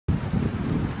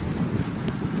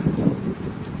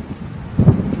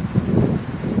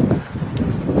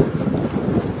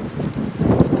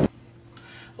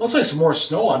Looks like some more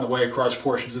snow on the way across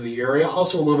portions of the area.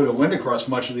 Also a little bit of wind across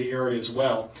much of the area as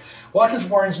well. Watch as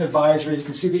warnings and advisories. You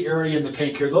can see the area in the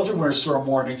pink here. Those are winter storm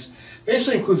warnings.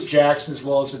 Basically includes Jackson as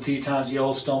well as the Tetons,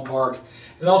 Yellowstone Park,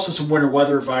 and also some winter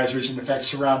weather advisories in effect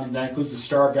surrounding that. Includes the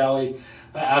Star Valley,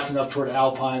 after up toward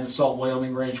Alpine, the Salt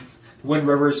Wyoming Range, the Wind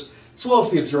Rivers, as well as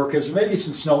the Absarokas, and maybe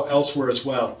some snow elsewhere as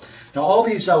well. Now all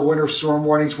these winter storm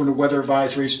warnings, winter weather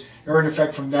advisories are in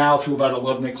effect from now through about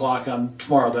 11 o'clock on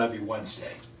tomorrow. That'd be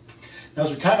Wednesday. Now as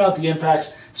we time out the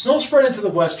impacts, snow spread into the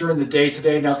west during the day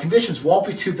today. Now conditions won't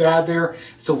be too bad there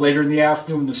until later in the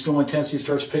afternoon when the snow intensity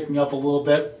starts picking up a little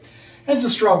bit. And some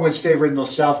strong winds favoring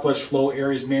those southwest flow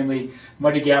areas, mainly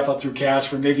Muddy Gap up through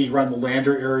Casper, maybe around the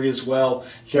Lander area as well,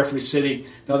 Jeffrey City.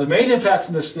 Now the main impact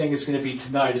from this thing is going to be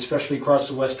tonight, especially across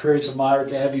the west, periods of moderate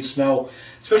to heavy snow,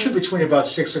 especially between about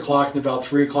 6 o'clock and about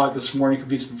 3 o'clock this morning. Could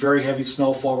be some very heavy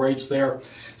snowfall rates there,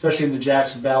 especially in the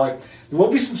Jackson Valley. There will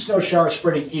be some snow showers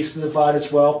spreading east of the divide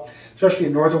as well, especially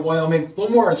in northern Wyoming. A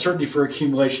little more uncertainty for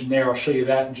accumulation there. I'll show you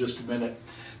that in just a minute.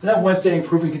 Then on Wednesday,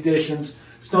 improving conditions.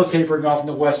 Snow tapering off in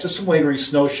the west, just some lingering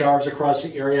snow showers across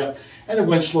the area, and the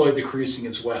wind slowly decreasing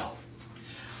as well.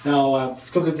 Now,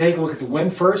 take a look at the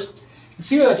wind first. You can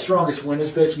see where that strongest wind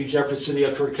is, basically Jefferson City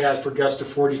up toward Casper, gusts of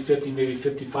 40, 50, maybe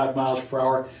 55 miles per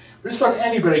hour. But just about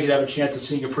anybody could have a chance of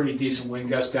seeing a pretty decent wind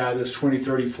gust out of this, 20,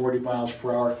 30, 40 miles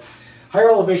per hour.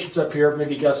 Higher elevations up here,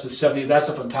 maybe gusts of 70.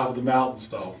 That's up on top of the mountains,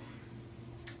 though.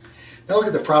 Now look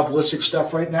at the probabilistic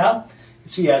stuff right now. You can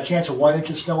see a chance of 1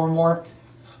 inch of snow or more.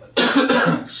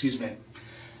 Excuse me.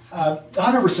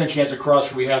 100% chance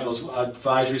across where we have those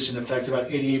advisories in effect, about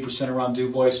 88% around Du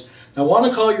Bois. Now I want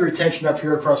to call your attention up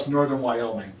here across northern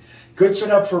Wyoming. Good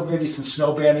setup for maybe some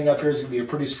snow banding up here. There's going to be a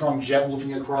pretty strong jet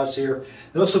moving across here.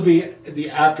 This will be the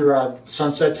after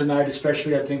sunset tonight,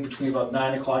 especially I think between about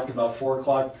 9 o'clock and about 4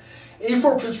 o'clock.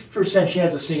 84%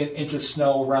 chance of seeing an inch of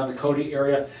snow around the Cody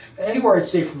area. Anywhere I'd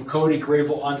say from Cody,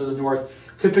 Grayville onto the north,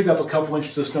 could pick up a couple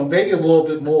inches of snow, maybe a little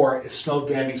bit more if snow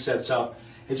banding sets up.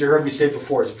 As you heard me say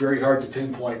before, it's very hard to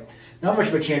pinpoint. Not much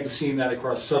of a chance of seeing that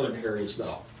across southern areas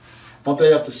though. Bump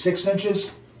that up to 6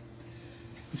 inches.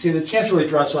 You see the chance really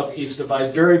drops off east of the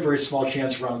divide. Very, very small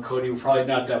chance around Cody, probably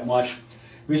not that much.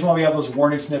 The reason why we have those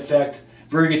warnings in effect,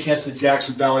 very good chance of the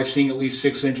Jackson Valley seeing at least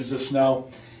 6 inches of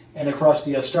snow. And across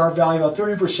the Star Valley, about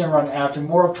 30% around Afton,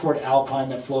 more up toward Alpine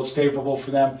that flows favorable for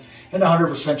them, and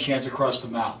 100% chance across the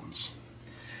mountains.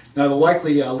 Now the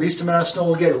likely least amount of snow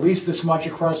will get at least this much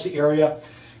across the area,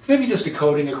 maybe just a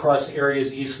coating across the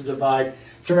areas east of the divide.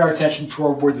 Turn our attention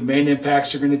toward where the main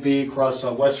impacts are going to be across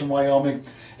western Wyoming,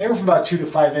 anywhere from about 2 to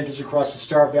 5 inches across the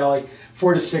Star Valley,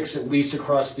 4 to 6 at least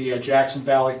across the Jackson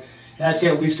Valley, and I'd say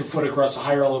at least a foot across the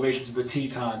higher elevations of the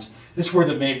Tetons. This is where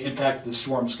the main impact of the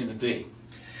storm is going to be.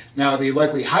 Now the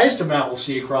likely highest amount we'll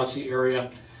see across the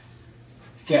area,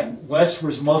 again, west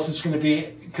where most is going to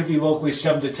be, could be locally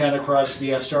 7 to 10 across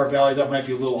the Star Valley. That might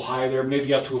be a little high there,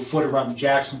 maybe up to a foot around the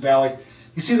Jackson Valley.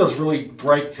 You see those really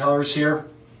bright colors here?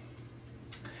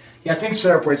 Yeah, things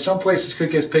set up right. Some places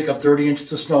could pick up 30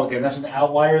 inches of snow. Again, that's an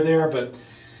outlier there, but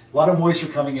a lot of moisture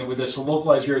coming in with this, so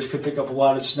localized areas could pick up a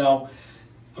lot of snow.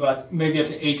 About maybe up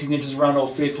to 18 inches around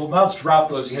Old Faithful. Amounts drop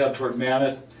though as you head up toward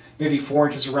Mammoth. Maybe 4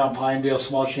 inches around Pinedale,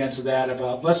 small chance of that.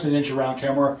 About less than an inch around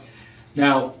Kenmore.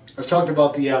 Now, I was talking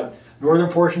about the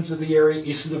northern portions of the area,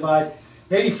 east of the divide.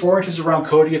 Maybe 4 inches around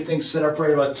Cody if things set up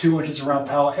right, about 2 inches around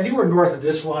Powell. Anywhere north of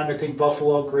this line, I think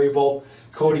Buffalo, Graybull,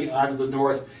 Cody onto the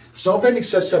north. Snow bending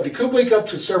sets up. You could wake up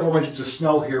to several inches of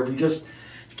snow here. We just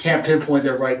can't pinpoint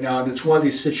that right now. And it's one of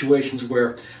these situations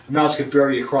where amounts can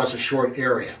vary across a short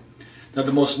area. Now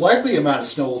the most likely amount of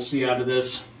snow we'll see out of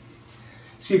this,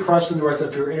 see across the north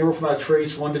up here, anywhere from about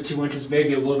trace, 1 to 2 inches,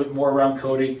 maybe a little bit more around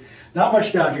Cody. Not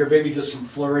much down here, maybe just some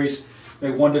flurries,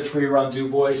 maybe 1 to 3 around Du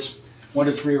Bois, 1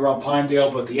 to 3 around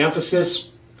Pinedale, but the emphasis,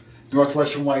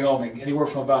 northwestern Wyoming, anywhere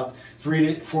from about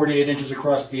 3 to 48 inches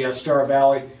across the Star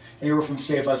Valley, anywhere from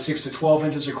say about 6 to 12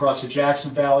 inches across the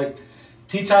Jackson Valley.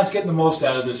 Tetons getting the most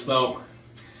out of this though,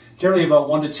 generally about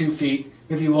 1 to 2 feet,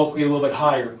 maybe locally a little bit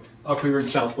higher up here in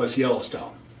southwest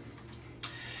Yellowstone.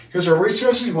 Here's our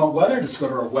resources. If you want weather, just go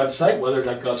to our website,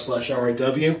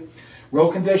 weather.gov/RIW.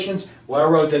 Road conditions,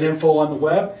 wildroad.info on the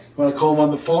web. You want to call them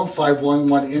on the phone,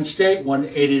 511 in-state,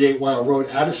 1-888 Wild Road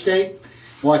out-of-state.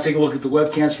 You want to take a look at the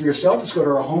webcams for yourself, just go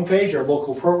to our homepage, our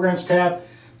local programs tab,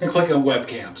 and click on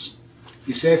webcams.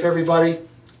 Be safe, everybody,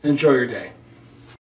 and enjoy your day.